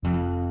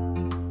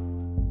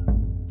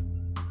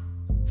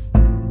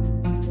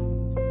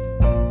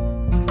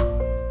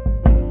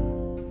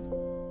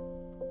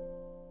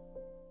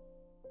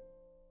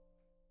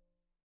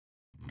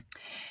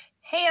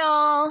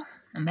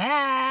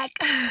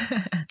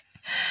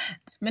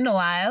been a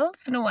while.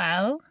 It's been a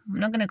while. I'm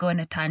not going to go on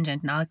a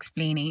tangent now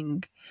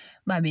explaining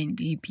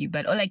Babindipi,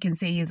 but all I can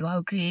say is,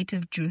 wow,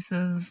 creative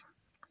juices.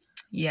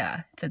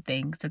 Yeah, it's a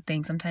thing. It's a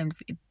thing. Sometimes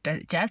it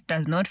just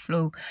does not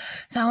flow.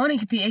 So I want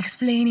to be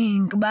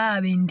explaining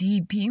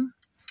Babindipi.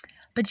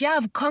 But yeah,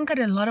 I've conquered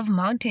a lot of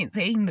mountains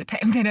in the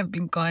time that I've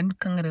been gone.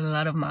 Conquered a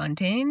lot of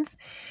mountains.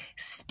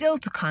 Still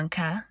to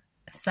conquer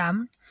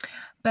some.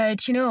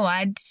 But you know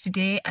what?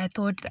 Today,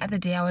 the other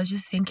day, I was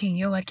just thinking,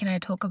 what can I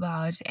talk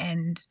about?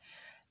 And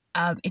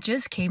it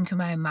just came to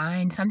my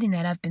mind, something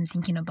that I've been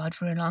thinking about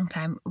for a long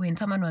time, when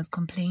someone was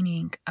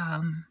complaining.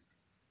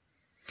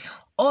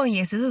 Oh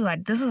yes, this is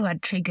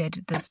what triggered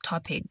this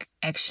topic.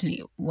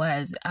 Actually,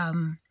 was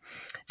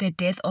the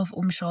death of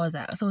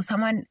Umshoza. So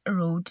someone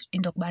wrote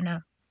in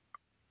Dokbana.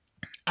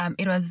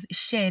 It was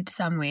shared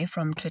somewhere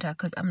from Twitter,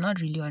 because I'm not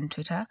really on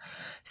Twitter.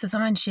 So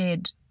someone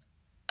shared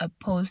a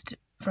post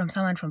from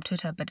someone from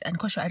Twitter, but I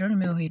don't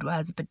remember who it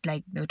was, but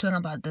like they were talking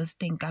about this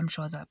thing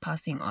Gamshoza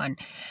passing on,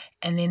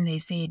 and then they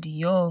said,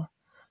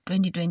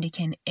 2020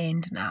 can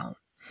end now.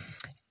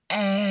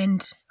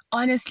 And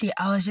honestly,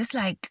 I was just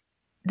like,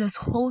 this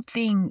whole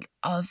thing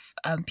of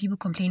people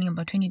complaining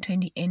about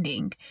 2020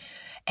 ending,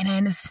 and I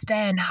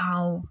understand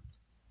how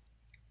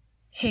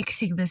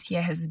hectic this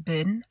year has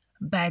been,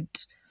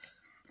 but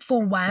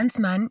for once,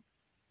 man,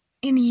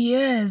 in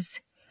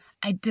years,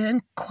 I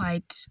don't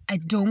quite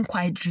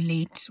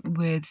relate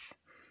with,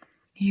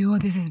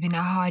 this has been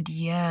a hard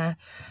year.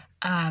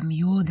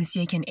 This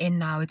year can end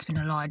now. It's been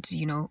a lot,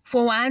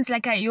 For once,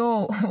 like, I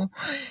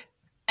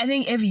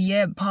think every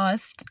year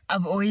past,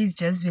 I've always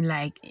just been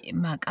like,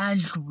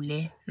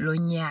 makadlule lo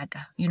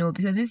nyaka,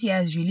 because this year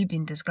has really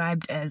been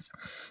described as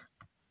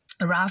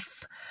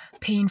rough,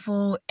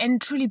 painful,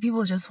 and truly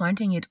people just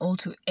wanting it all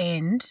to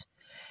end.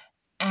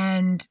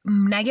 And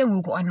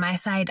on my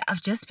side,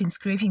 I've just been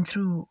scraping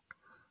through,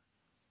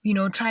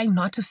 trying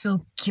not to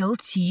feel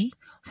guilty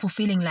for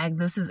feeling like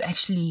this is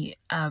actually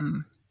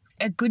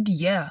a good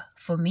year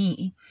for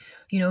me,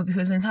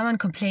 because when someone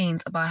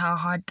complains about how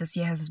hard this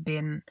year has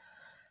been,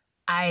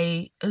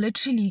 I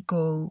literally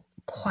go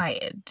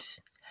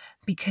quiet,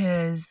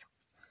 because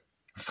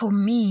for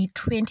me,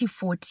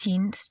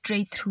 2014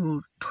 straight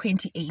through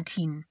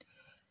 2018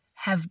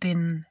 have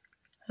been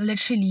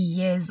literally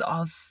years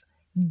of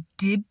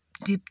deep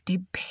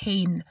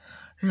pain,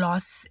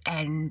 loss,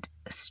 and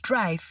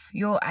strife.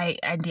 It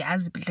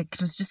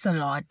was just a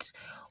lot.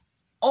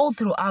 All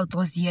throughout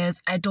those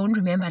years, I don't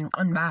remember.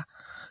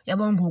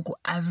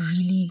 I've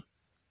really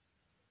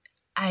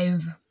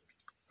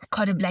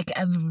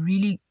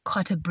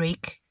caught a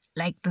break.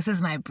 Like, this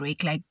is my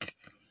break. Like,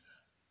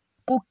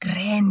 go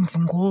grand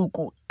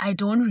ngoku. I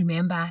don't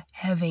remember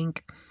having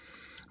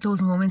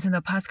those moments in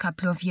the past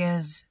couple of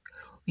years,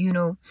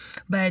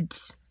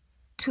 but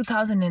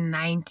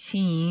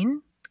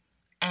 2019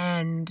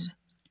 and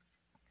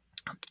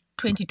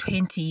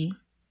 2020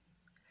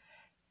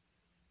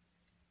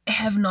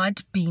 have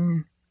not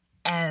been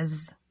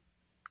as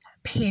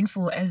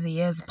painful as the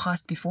years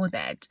past before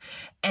that.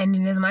 And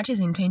in as much as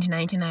in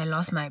 2019 I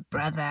lost my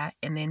brother,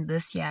 and then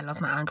this year I lost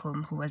my uncle,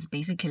 who was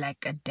basically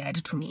like a dad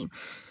to me,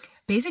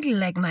 basically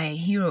like my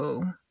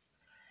hero,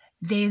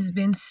 there's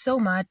been so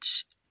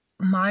much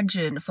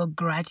margin for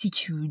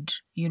gratitude,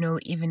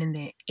 even in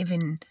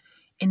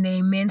the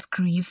immense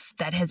grief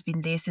that has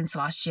been there since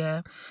last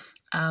year,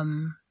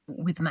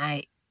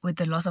 with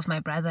the loss of my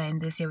brother,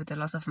 and this year with the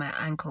loss of my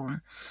uncle.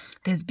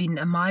 There's been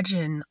a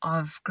margin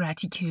of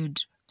gratitude,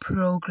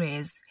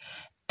 progress,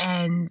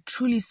 and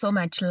truly so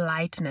much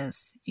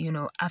lightness,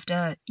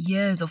 after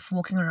years of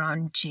walking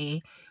around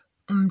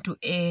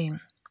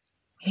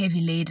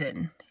heavy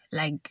laden.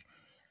 Like,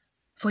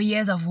 for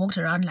years I've walked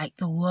around like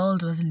the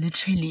world was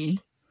literally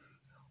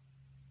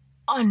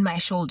on my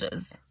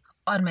shoulders.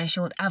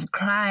 I've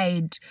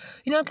cried.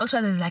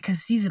 There's like a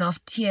season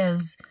of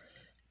tears.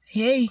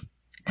 Hey,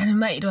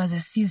 and it was a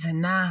season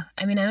now.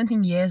 I don't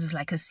think years is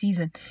like a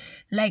season.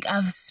 Like,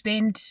 I've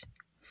spent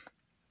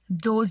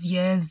those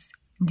years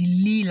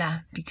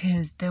lila,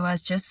 because there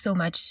was just so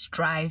much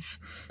strife.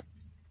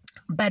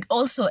 But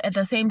also at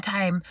the same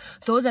time,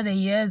 those are the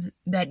years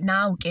that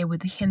now,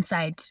 with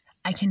hindsight,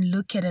 I can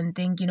look at and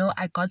think,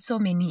 I got so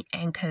many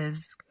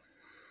anchors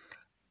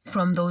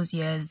from those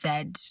years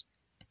that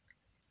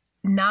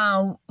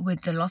now,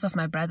 with the loss of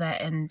my brother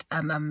and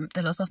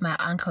the loss of my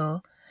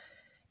uncle,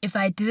 if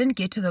I didn't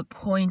get to the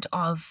point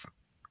of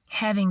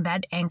having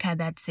that anchor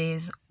that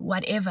says,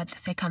 whatever the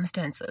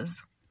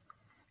circumstances,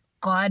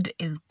 God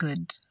is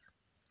good.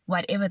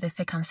 Whatever the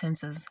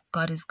circumstances,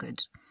 God is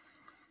good.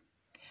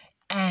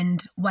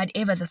 And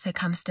whatever the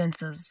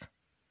circumstances,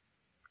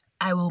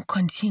 I will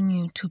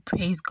continue to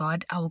praise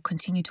God, I will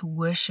continue to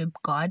worship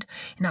God,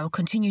 and I will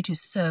continue to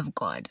serve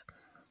God.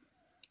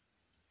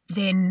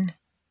 Then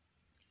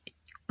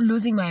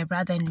losing my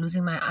brother and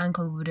losing my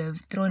uncle would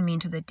have thrown me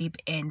into the deep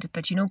end.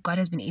 But God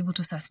has been able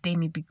to sustain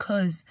me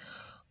because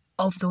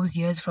of those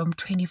years from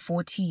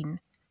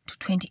 2014 to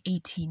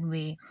 2018,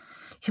 where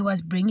He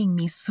was bringing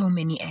me so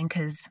many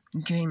anchors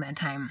during that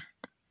time.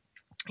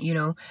 you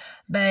know.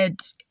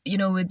 But, you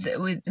know, with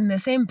in the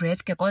same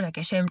breath,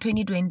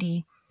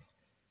 2020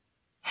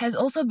 has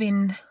also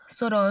been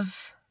sort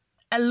of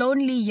a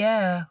lonely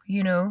year,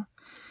 you know,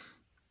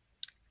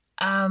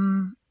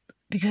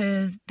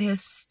 because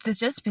there's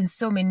just been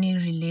so many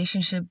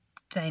relationship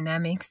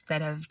dynamics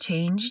that have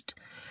changed.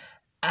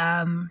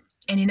 And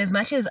in as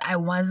much as I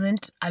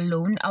wasn't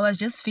alone, I was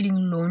just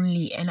feeling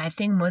lonely. And I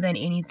think more than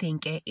anything,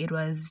 it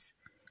was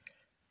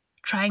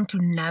trying to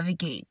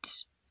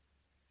navigate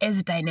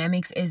as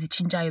dynamics as it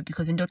changes,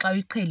 because in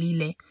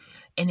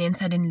and then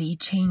suddenly it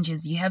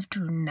changes. You have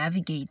to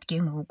navigate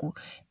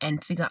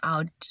and figure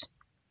out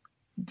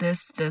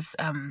this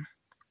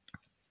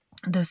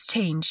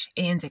change.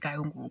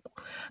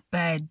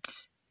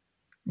 But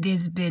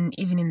there's been,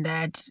 even in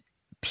that,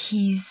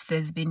 peace,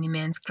 there's been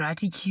immense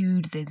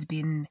gratitude, there's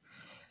been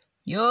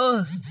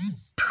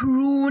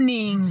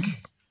pruning.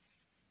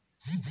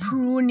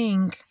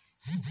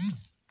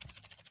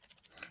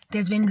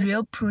 There's been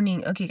real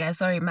pruning. Okay, guys,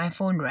 sorry, my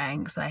phone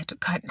rang, so I had to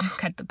cut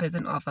the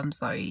person off. I'm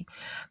sorry.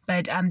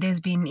 But there's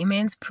been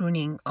immense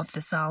pruning of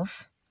the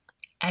self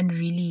and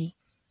really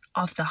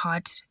of the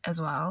heart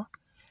as well.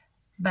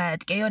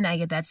 But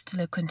that's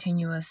still a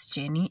continuous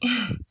journey.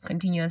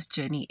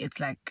 It's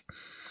like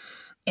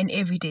an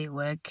everyday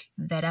work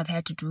that I've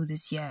had to do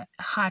this year.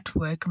 Hard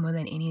work more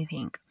than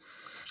anything.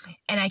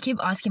 And I keep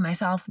asking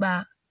myself,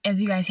 but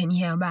as you guys can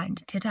hear,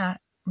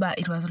 but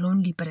it was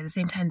lonely, but at the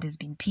same time there's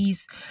been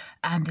peace,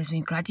 there's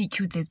been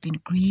gratitude, there's been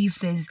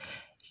grief,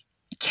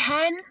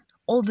 can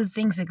all these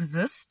things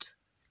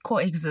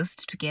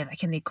coexist together?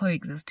 Can they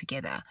coexist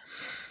together?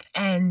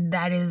 And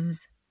that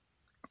is,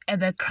 at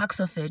the crux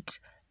of it,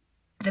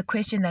 the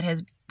question that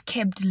has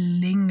kept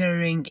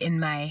lingering in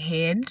my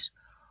head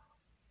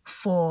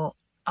for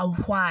a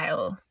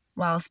while,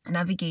 whilst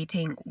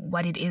navigating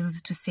what it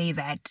is to say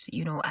that,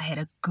 you know, I had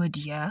a good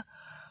year,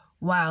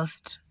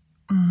 whilst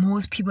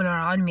most people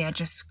around me are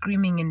just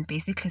screaming and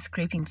basically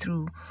scraping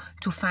through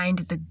to find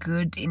the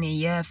good in a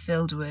year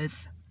filled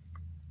with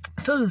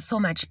so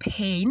much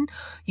pain,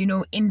 you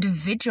know,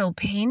 individual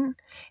pain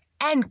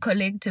and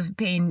collective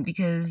pain,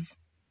 because,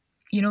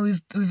 you know,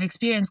 we've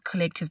experienced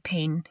collective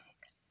pain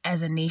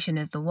as a nation,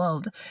 as the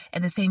world.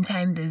 At the same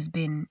time, there's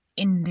been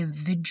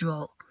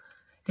individual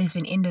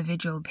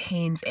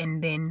pains.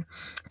 And then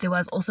there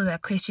was also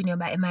that question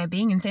about, am I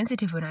being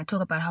insensitive when I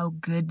talk about how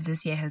good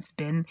this year has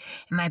been?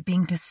 Am I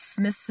being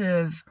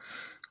dismissive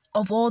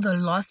of all the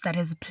loss that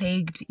has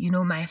plagued, you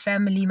know, my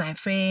family, my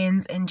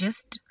friends, and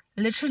just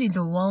literally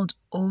the world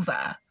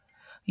over,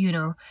 you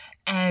know?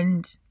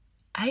 And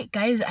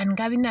guys,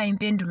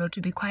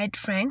 to be quite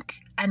frank,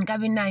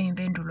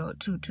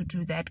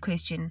 to that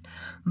question.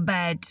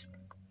 But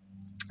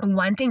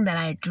one thing that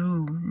I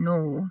do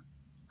know,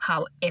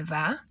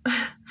 however,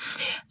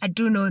 I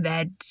do know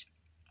that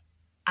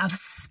I've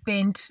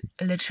spent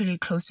literally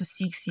close to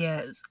 6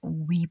 years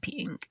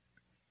weeping,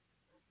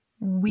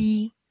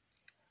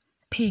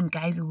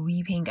 guys,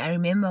 weeping. I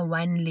remember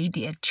one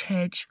lady at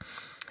church,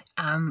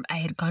 I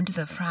had gone to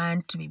the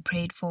front to be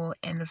prayed for,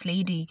 and this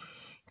lady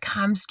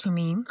comes to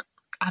me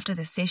after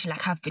the session.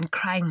 Like, I've been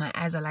crying, my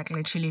eyes are like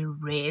literally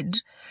red.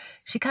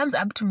 She comes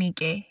up to me,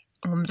 she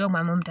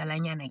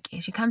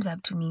comes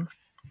up to me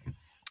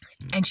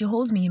and she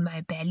holds me in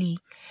my belly.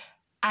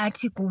 And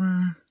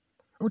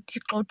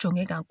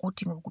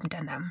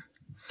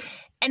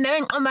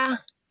then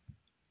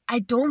I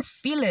don't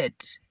feel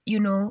it, you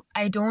know.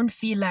 I don't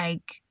feel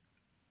like,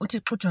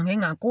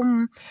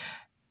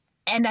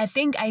 and I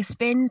think I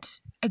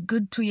spent a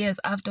good 2 years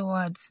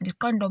afterwards.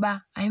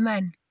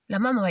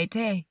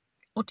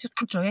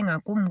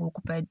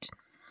 But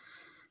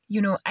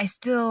you know, I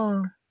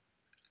still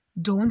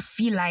don't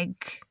feel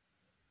like,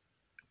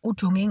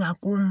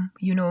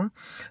 you know.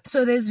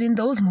 So there's been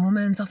those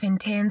moments of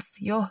intense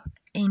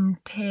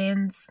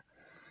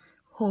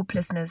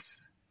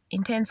hopelessness.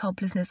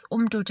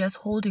 Umdo just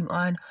holding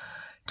on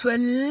to a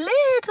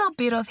little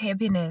bit of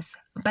happiness,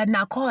 but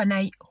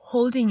nakhona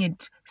holding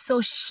it so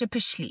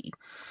sheepishly.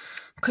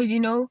 Because, you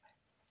know,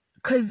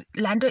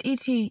 Lando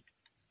iti,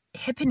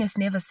 happiness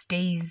never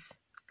stays.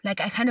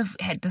 Like, I kind of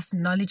had this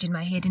knowledge in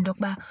my head in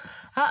Dokba,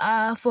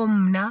 for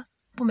mna,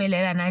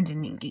 pumelela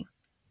nandiningi.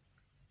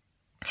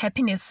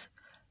 Happiness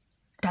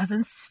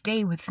doesn't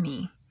stay with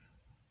me.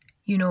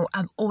 You know,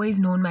 I've always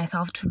known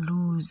myself to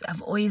lose.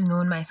 I've always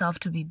known myself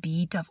to be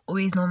beat. I've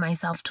always known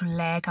myself to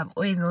lack. I've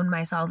always known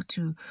myself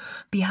to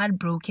be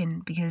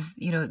heartbroken, because,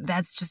 you know,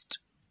 that's just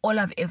all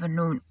I've ever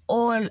known.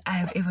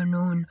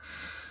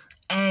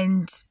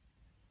 And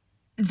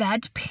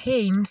that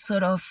pain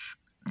sort of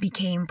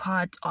became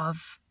part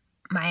of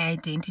my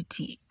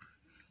identity.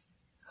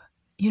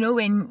 You know,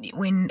 when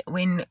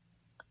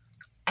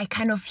I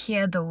kind of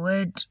hear the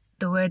word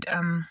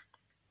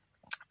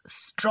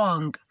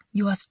strong,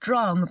 you are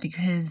strong,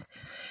 because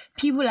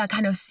people are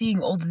kind of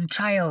seeing all these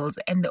trials,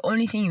 and the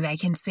only thing they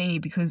can say,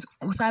 because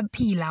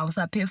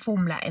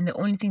usaphila, and the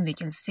only thing they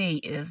can say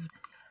is,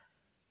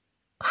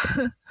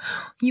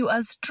 you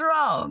are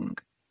strong,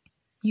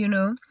 you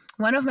know.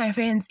 One of my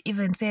friends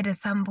even said at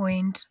some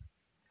point,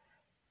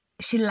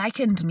 she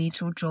likened me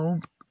to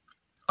Job.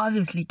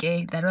 Obviously,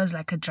 that was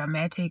like a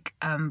dramatic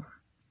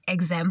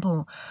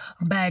example,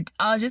 but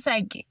I was just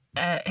like,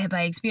 have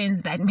I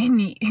experienced that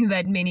many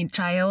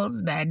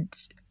trials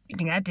that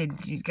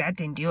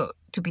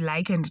to be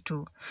likened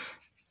to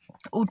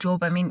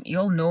Job? I mean, you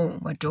all know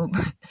what Job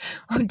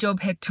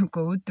had to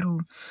go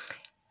through.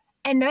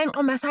 And then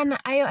Omasana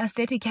ayo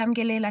aesthetic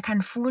yamgelela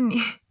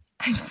kanfuni.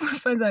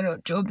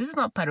 Job, this is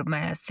not part of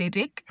my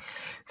aesthetic.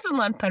 This is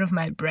not part of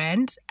my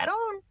brand. I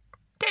don't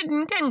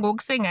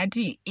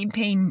ngoksengathi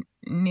pain,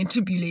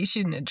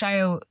 tribulation, a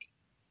trial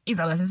is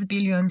our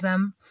billions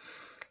then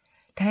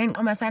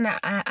Omasana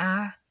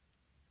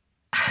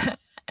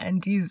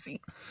and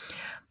easy.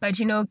 But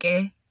you know,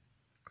 okay,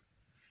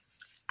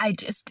 I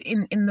just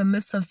in the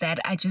midst of that,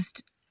 I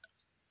just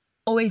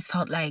always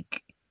felt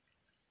like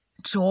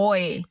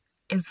joy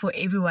is for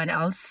everyone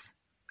else.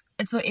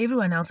 It's for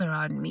everyone else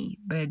around me,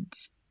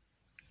 but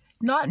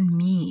not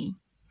me.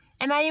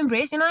 And I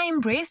embraced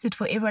it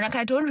for everyone. Like,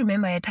 I don't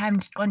remember a time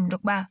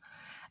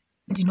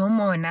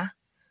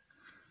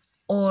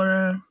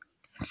or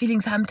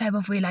feeling some type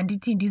of way.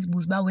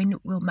 When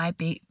will my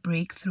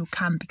breakthrough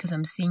come? Because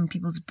I'm seeing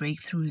people's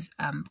breakthroughs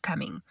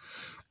coming.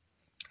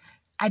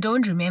 I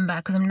don't remember,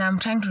 because I'm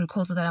trying to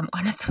recall so that I'm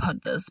honest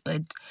about this,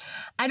 but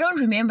I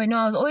don't remember. No,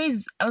 I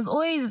was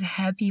always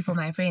happy for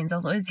my friends. I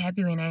was always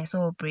happy when I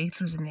saw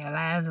breakthroughs in their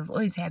lives. I was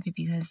always happy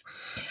because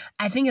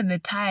I think at the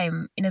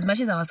time, in as much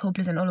as I was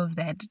hopeless and all of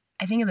that,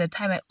 I think at the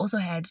time I also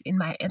had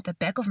at the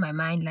back of my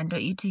mind, Lando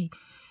iti,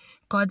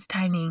 God's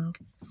timing.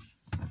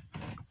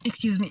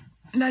 Excuse me.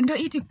 Lando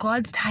iti,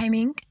 God's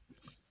timing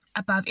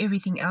above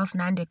everything else.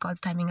 Nande, God's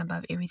timing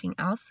above everything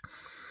else.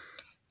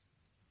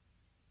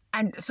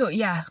 And so,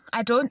 yeah,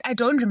 I don't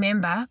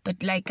remember,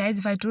 but like, guys,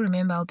 if I do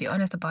remember, I'll be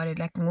honest about it.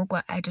 Like,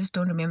 I just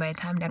don't remember a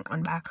time that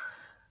on back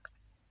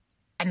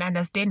and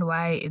understand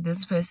why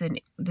this person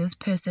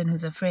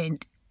who's a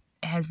friend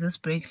has this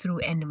breakthrough,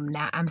 and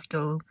now I'm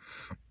still,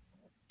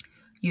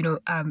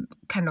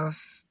 kind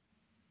of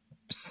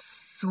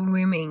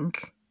swimming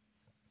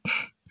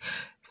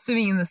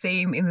in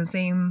the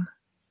same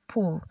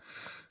pool.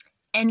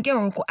 And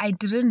I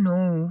didn't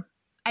know.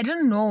 I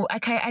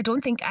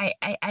don't think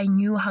I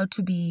knew how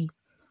to be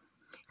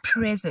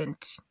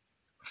present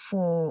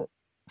for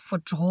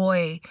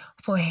joy,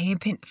 for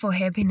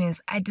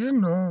happiness. I didn't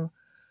know.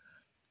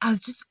 I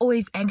was just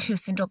always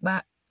anxious and talk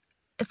about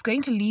it's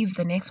going to leave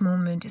the next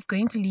moment. It's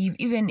going to leave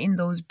even in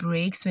those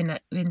breaks when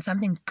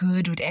something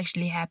good would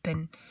actually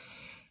happen.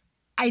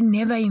 I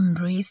never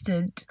embraced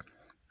it.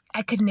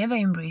 I could never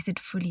embrace it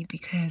fully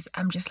because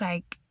I'm just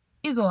like,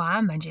 it's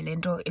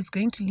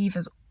going to leave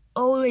us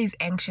always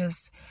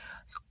anxious.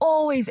 It's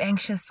always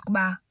anxious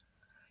kuba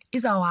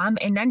izawuhamba,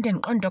 and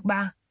ndandiqonda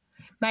ukuba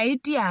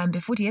mayithi ihambe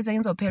futhi yenze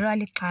ngizophelelwa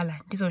lixhala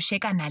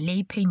ndizosheka nale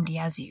ipain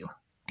ndiyaziyo,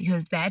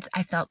 because that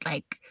I felt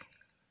like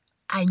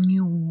I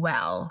knew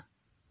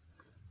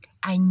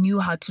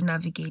how to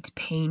navigate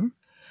pain.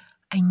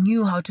 I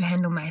knew how to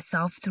handle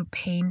myself through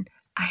pain.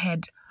 I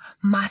had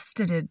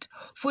mastered it.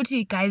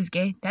 Futhi guys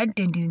ke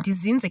ndade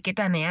ndizinze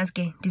ketana yazi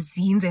ke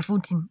ndizinze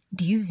futhi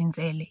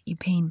ndizinzele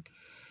ipain.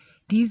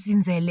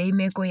 Ndizinzele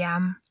imeko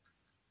yam.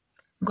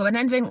 Ngoba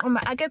nandivele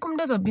ndiqomba akekho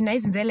umuntu ozophinda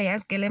izinzele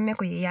yazi ke le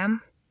meko yeyam.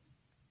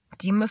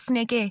 Ndim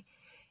efuneke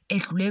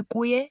edlule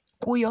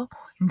kuyo,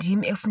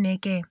 ndim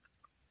efuneke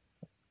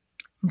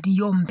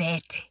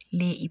ndiyombethe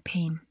le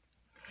ipain.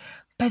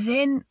 But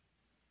then,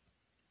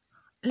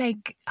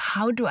 like,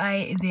 how do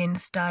I then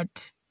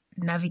start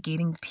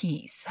navigating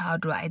peace? How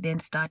do I then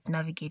start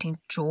navigating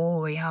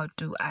joy? How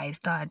do I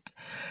start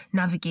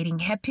navigating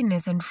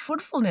happiness and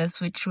fruitfulness,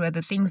 which were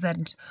the things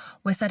that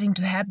were starting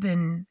to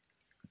happen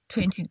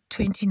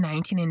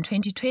 2019 and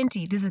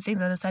 2020? These are things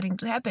that are starting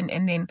to happen,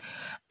 and then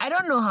I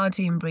don't know how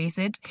to embrace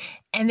it.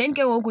 And then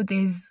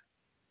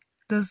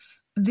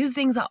these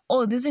things are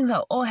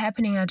all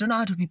happening. I don't know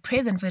how to be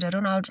present for it. I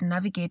don't know how to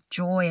navigate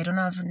joy. I don't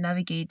know how to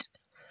navigate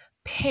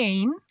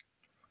pain.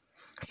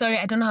 Sorry,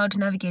 I don't know how to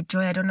navigate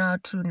joy. I don't know how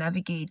to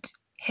navigate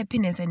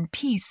happiness and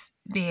peace.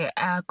 They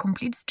are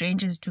complete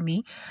strangers to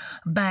me.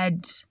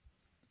 But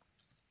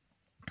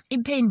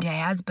in pain,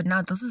 but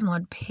now this is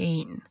not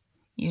pain,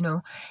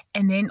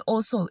 And then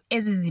also,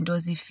 ezizinto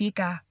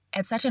zifika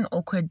at such an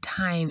awkward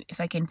time,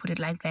 if I can put it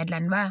like that.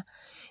 Lanba,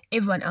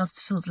 everyone else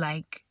feels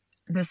like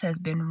this has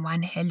been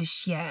one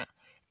hellish year.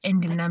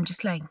 And then I'm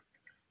just like,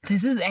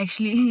 this is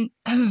actually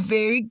a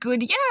very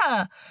good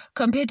year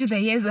compared to the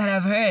years that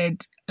I've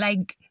heard.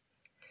 Like,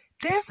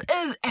 this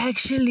is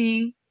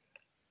actually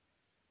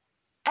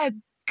a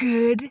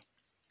good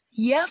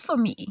year for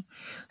me.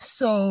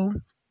 So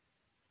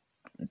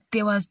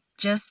there was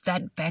just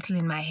that battle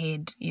in my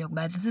head,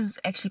 but this is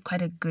actually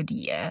quite a good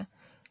year.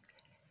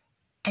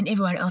 And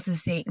everyone else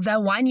is saying, the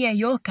 1 year,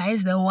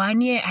 the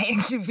 1 year, I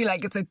actually feel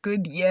like it's a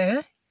good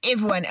year.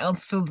 Everyone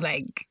else feels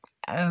like,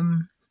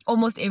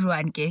 almost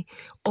everyone,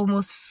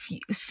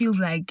 feels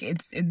like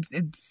it's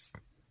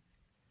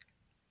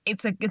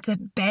a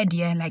bad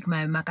year, like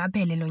my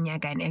makaphelelo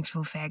nyaka in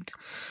actual fact.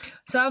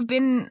 So I've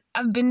been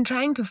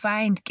trying to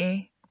find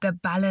the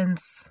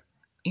balance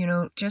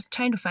just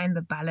trying to find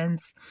the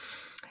balance.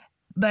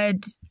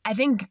 But I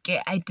think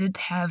I did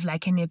have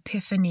like an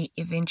epiphany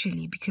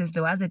eventually, because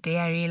there was a day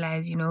I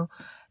realized,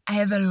 I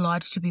have a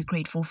lot to be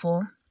grateful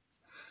for.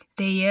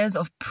 The years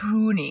of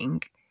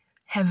pruning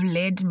have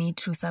led me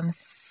to some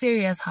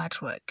serious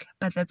hard work,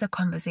 but that's a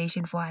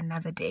conversation for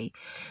another day.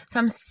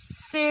 Some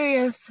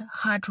serious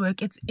hard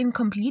work. It's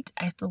incomplete.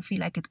 I still feel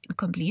like it's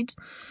incomplete,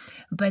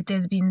 but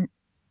there's been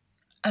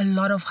a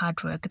lot of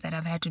hard work that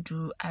I've had to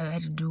do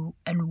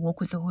and walk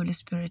with the Holy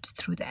Spirit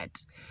through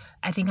that.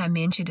 I think I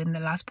mentioned in the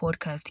last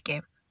podcast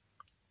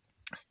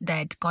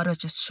that God was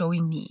just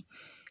showing me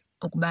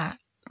my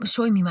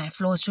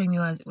flaws, showing me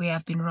where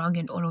I've been wrong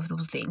and all of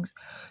those things.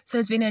 So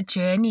it's been a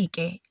journey,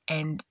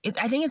 and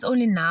I think it's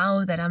only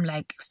now that I'm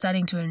like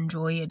starting to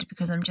enjoy it,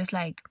 because I'm just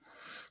like,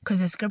 because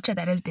the scripture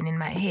that has been in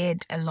my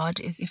head a lot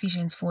is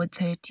Ephesians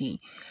 4:30.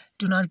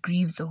 Do not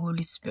grieve the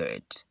Holy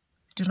Spirit.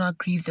 Do not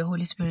grieve the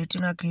Holy Spirit. Do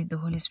not grieve the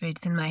Holy Spirit.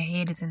 It's in my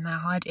head. It's in my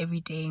heart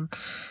every day.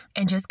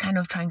 And just kind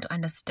of trying to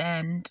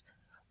understand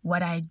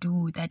what I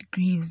do that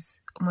grieves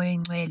Moya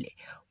Ngcwele,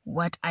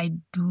 what I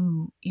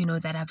do,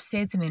 that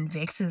upsets him and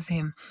vexes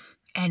him,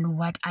 and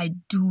what I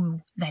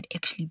do that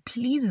actually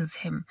pleases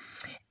him,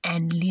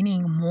 and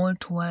leaning more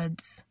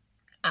towards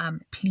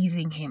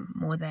pleasing him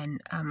more than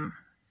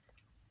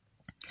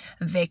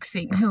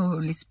vexing the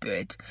Holy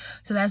Spirit.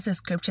 So that's the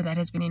scripture that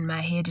has been in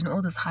my head, and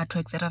all this hard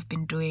work that I've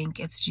been doing.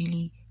 It's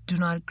really, do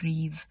not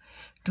grieve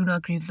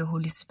the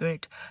Holy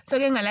Spirit. So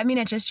again,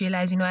 I just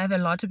realized, I have a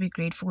lot to be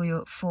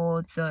grateful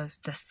for,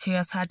 the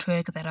serious hard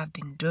work that I've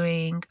been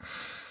doing.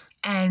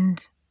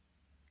 And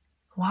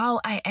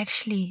wow, I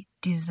actually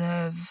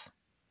deserve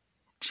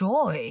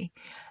joy.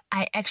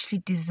 I actually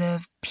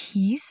deserve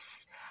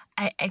peace.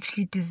 I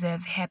actually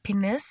deserve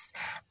happiness.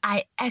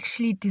 I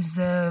actually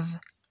deserve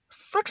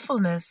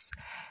fruitfulness.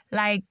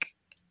 Like,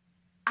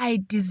 I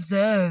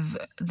deserve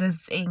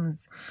these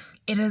things.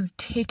 It has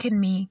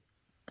taken me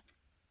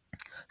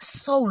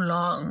so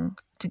long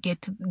to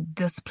get to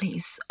this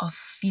place of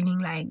feeling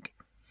like,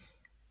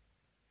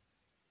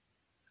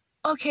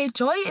 okay,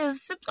 joy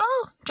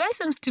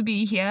seems to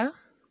be here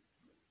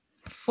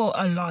for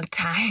a long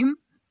time.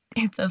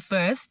 It's a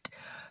first.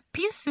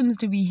 Peace seems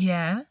to be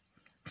here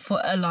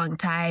for a long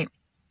time.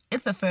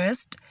 It's a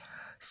first.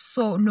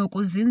 So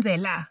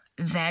nokuzinzela,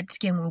 that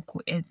ke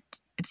ngoku,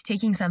 it's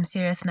taking some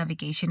serious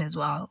navigation as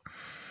well.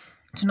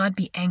 To not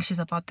be anxious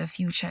about the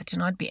future, to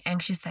not be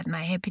anxious that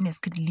my happiness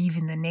could leave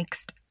in the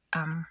next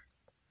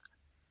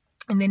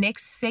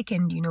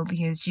second,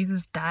 because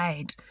Jesus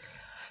died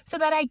so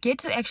that I get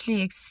to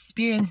actually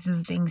experience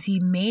these things. He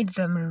made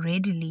them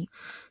readily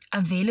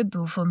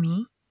available for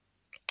me,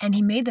 and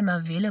he made them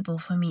available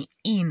for me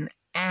in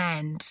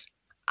and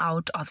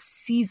out of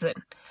season.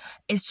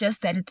 It's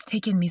just that it's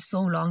taken me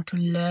so long to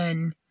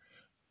learn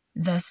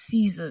the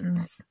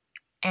seasons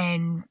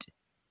and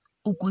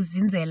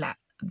ukuzinzela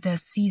the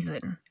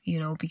season,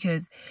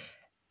 because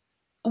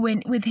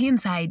with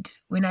hindsight,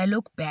 when I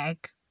look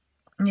back,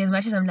 as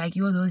much as I'm like,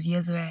 those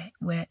years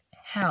were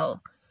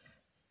hell,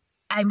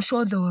 I'm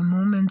sure there were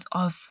moments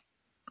of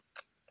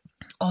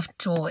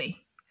joy,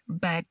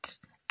 but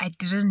I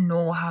didn't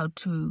know how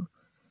to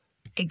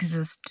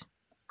exist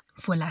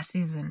for last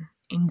season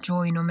in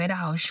joy, no matter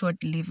how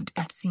short-lived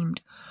it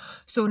seemed.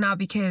 So now,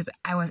 because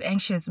I was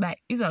anxious, but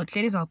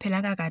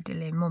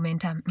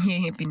momentum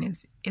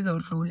happiness,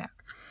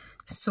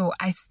 so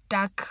I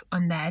stuck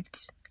on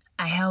that.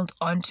 I held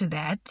on to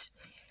that,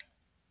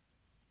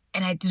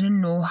 and I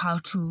didn't know how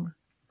to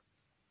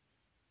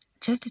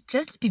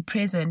just be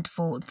present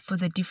for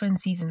the different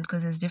seasons,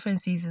 because there's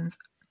different seasons.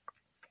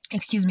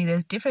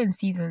 There's different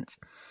seasons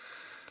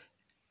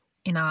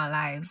in our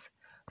lives.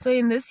 So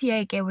in this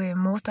year, where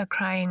most are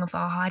crying of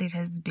how hard it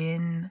has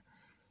been,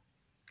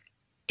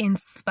 in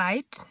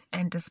spite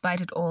and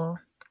despite it all,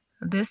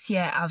 this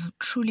year I've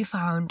truly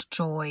found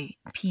joy,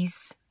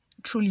 peace,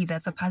 truly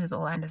that surpasses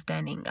all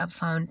understanding. I've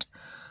found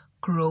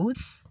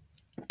growth,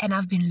 and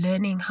I've been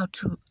learning how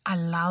to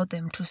allow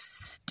them to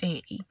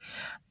stay.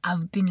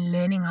 I've been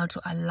learning how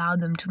to allow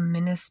them to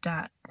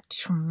minister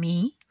to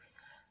me,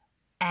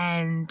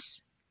 and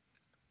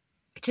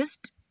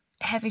just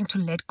having to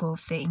let go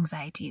of the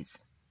anxieties.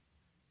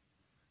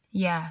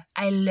 Yeah,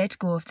 I let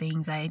go of the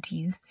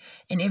anxieties,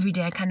 and every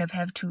day I kind of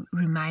have to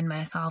remind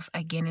myself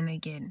again and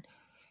again,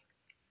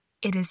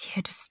 it is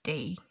here to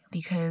stay,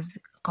 because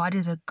God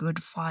is a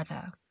good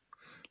Father.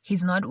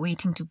 He's not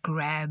waiting to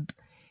grab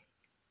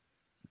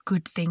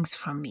good things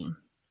from me.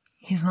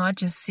 He's not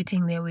just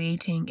sitting there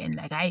waiting and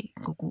like,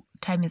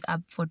 time is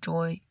up for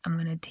joy, I'm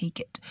going to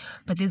take it.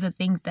 But there's a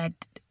thing that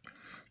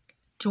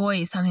joy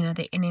is something that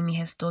the enemy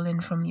has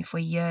stolen from me for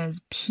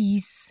years.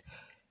 Peace,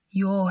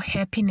 your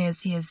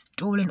happiness, he has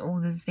stolen all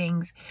these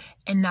things,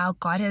 and now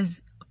God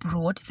has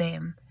brought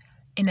them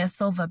in a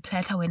silver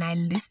platter when I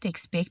least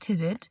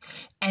expected it,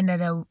 and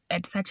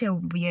at such a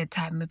weird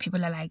time where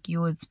people are like,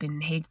 it's been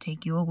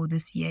hectic,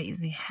 this year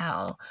is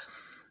hell.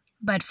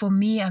 But for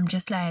me, I'm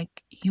just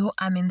like,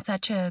 I'm in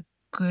such a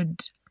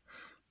good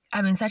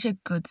I'm in such a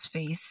good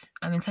space.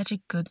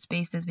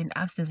 There's been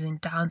ups, there's been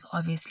downs,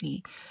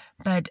 obviously,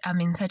 but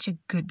I'm in such a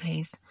good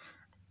place.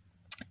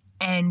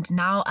 And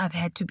now I've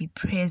had to be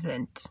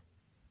present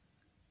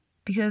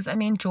because,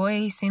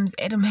 joy seems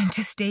adamant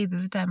to stay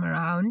this time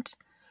around.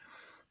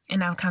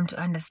 And I've come to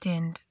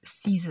understand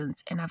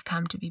seasons, and I've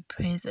come to be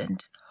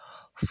present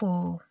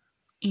for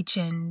each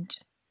and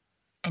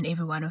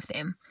every one of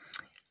them.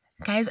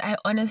 Guys, I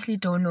honestly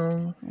don't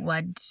know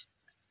what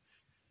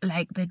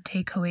the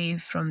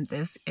takeaway from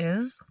this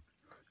is.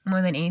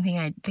 More than anything,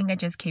 I think I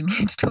just came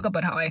here to talk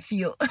about how I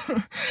feel.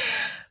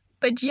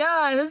 But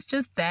yeah, that's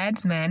just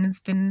that, man. It's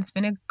been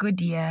a good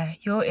year.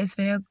 It's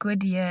been a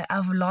good year.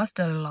 I've lost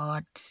a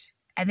lot.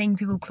 I think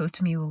people close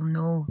to me will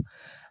know.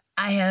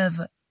 I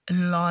have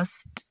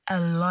lost a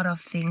lot of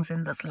things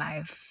in this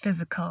life.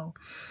 Physical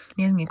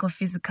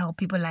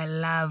people I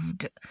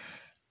loved,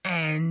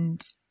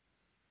 and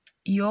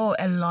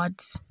a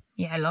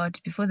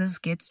lot before this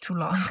gets too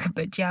long.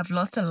 But yeah, I've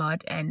lost a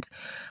lot, and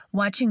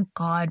watching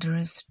God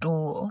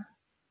restore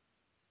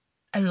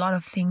a lot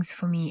of things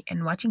for me,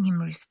 and watching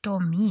him restore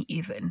me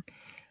even,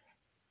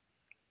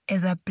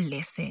 is a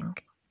blessing.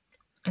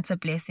 It's a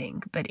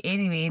blessing. But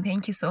anyway,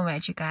 thank you so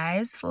much, you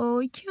guys,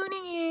 for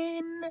tuning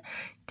in.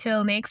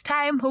 Till next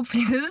time.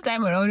 Hopefully this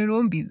time around it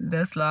won't be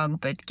this long.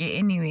 But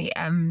anyway,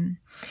 I'm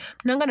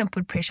not gonna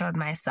put pressure on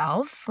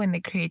myself. When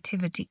the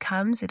creativity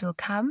comes, it will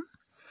come,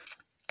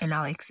 and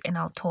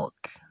I'll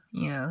talk.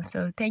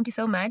 So thank you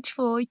so much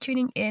for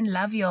tuning in.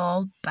 Love you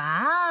all.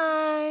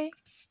 Bye.